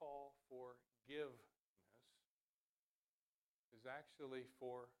people call forgiveness is actually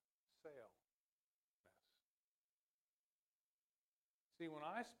for saleness. See, when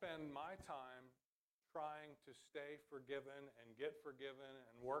I spend my time trying to stay forgiven and get forgiven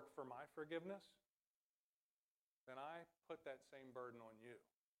and work for my forgiveness, then I put that same burden on you.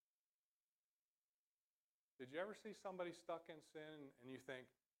 Did you ever see somebody stuck in sin and you think,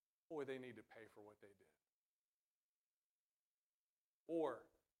 boy, they need to pay for what they did? Or,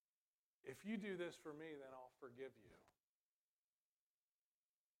 if you do this for me, then I'll forgive you.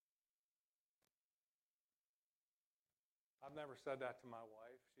 I've never said that to my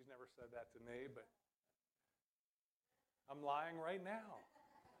wife. She's never said that to me, but I'm lying right now.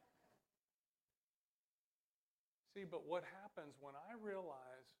 See, but what happens when I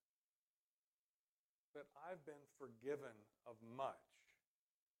realize that I've been forgiven of much?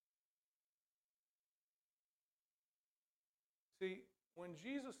 See, when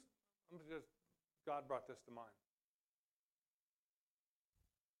Jesus, God brought this to mind.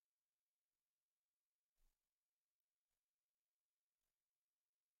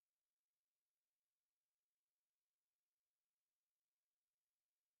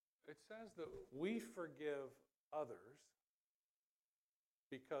 It says that we forgive others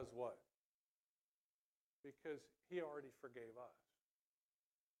because what? Because he already forgave us.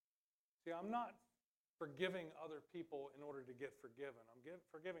 See, I'm not forgiving other people in order to get forgiven. I'm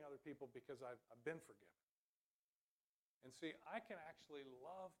forgiving other people because I've been forgiven. And see, I can actually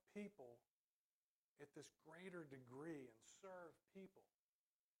love people at this greater degree and serve people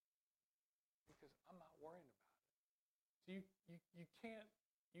because I'm not worrying about it. So you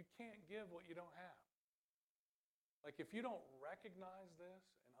can't give what you don't have. Like if you don't recognize this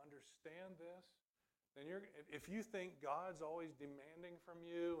and understand this, then if you think God's always demanding from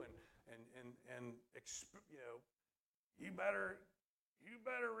you and you better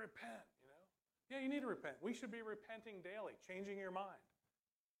repent, Yeah, you need to repent. We should be repenting daily, changing your mind.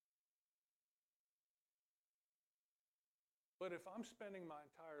 But if I'm spending my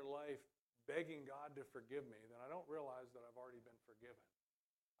entire life begging God to forgive me, then I don't realize that I've already been forgiven.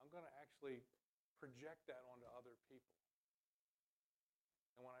 I'm going to actually project that onto other people.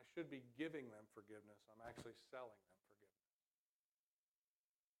 And when I should be giving them forgiveness, I'm actually selling them forgiveness.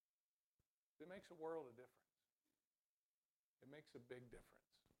 It makes a world of difference. It makes a big difference.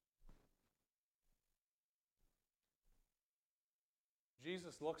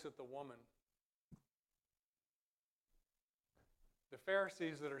 Jesus looks at the woman. The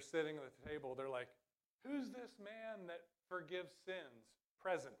Pharisees that are sitting at the table, they're like, who's this man that forgives sins?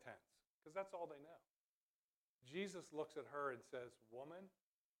 Present tense, because that's all they know. Jesus looks at her and says, woman,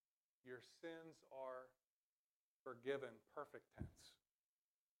 your sins are forgiven, perfect tense.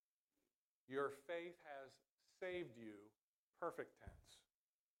 Your faith has saved you, perfect tense.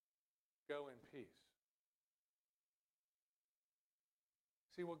 Go in peace.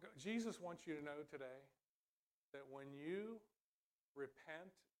 See, what Jesus wants you to know today, that when you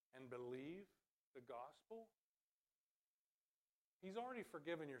repent and believe the gospel, he's already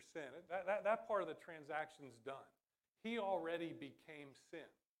forgiven your sin. That part of the transaction's done. He already became sin.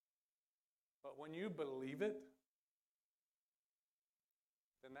 But when you believe it,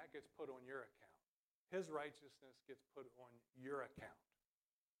 then that gets put on your account. His righteousness gets put on your account.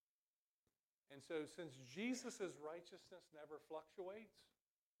 And so since Jesus' righteousness never fluctuates,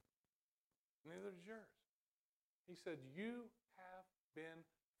 neither does yours. He said, you have been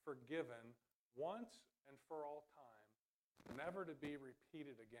forgiven once and for all time, never to be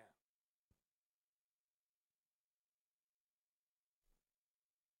repeated again.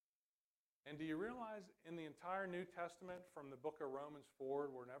 And do you realize in the entire New Testament, from the book of Romans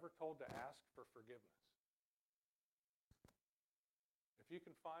forward, we're never told to ask for forgiveness? If you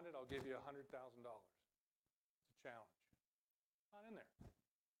can find it, I'll give you $100,000. It's a challenge. Not in there.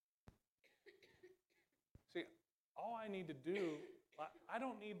 See, all I need to do, I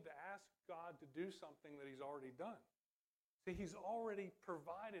don't need to ask God to do something that he's already done. See, he's already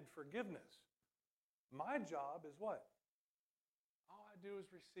provided forgiveness. My job is what? All I do is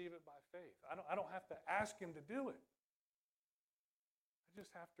receive it by faith. I don't have to ask him to do it. I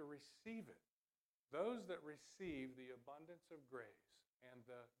just have to receive it. Those that receive the abundance of grace and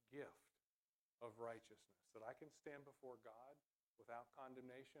the gift of righteousness, that I can stand before God without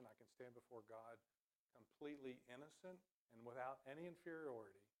condemnation, I can stand before God completely innocent and without any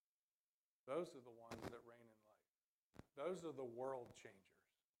inferiority, those are the ones that reign in life. Those are the world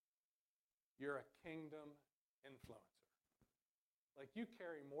changers. You're a kingdom influencer. Like, you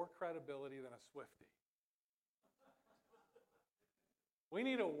carry more credibility than a Swiftie. We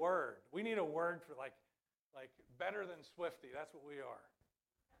need a word. We need a word for like better than Swiftie. That's what we are.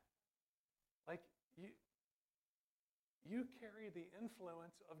 Like, you carry the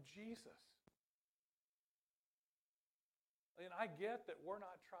influence of Jesus. And I get that we're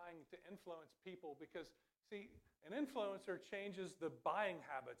not trying to influence people because, see, an influencer changes the buying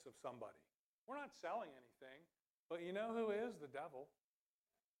habits of somebody. We're not selling anything. But you know who is? The devil.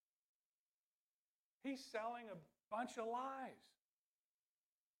 He's selling a bunch of lies.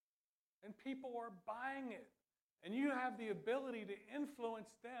 And people are buying it. And you have the ability to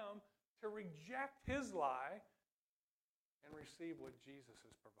influence them to reject his lie and receive what Jesus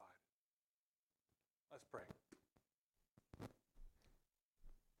has provided. Let's pray.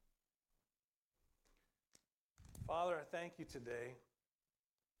 Father, I thank you today.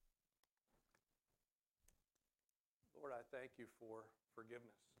 Lord, I thank you for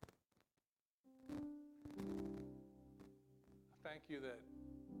forgiveness. I thank you that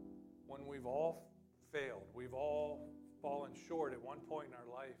when we've all failed, we've all fallen short at one point in our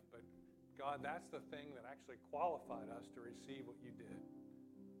life, but God, that's the thing that actually qualified us to receive what you did.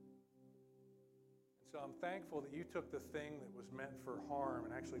 And so I'm thankful that you took the thing that was meant for harm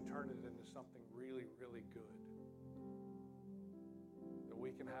and actually turned it into something really, really good. That we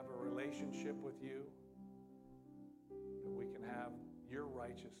can have a relationship with you, that we can have your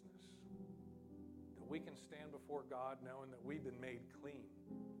righteousness, that we can stand before God knowing that we've been made clean,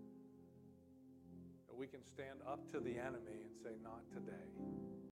 that we can stand up to the enemy and say, not today.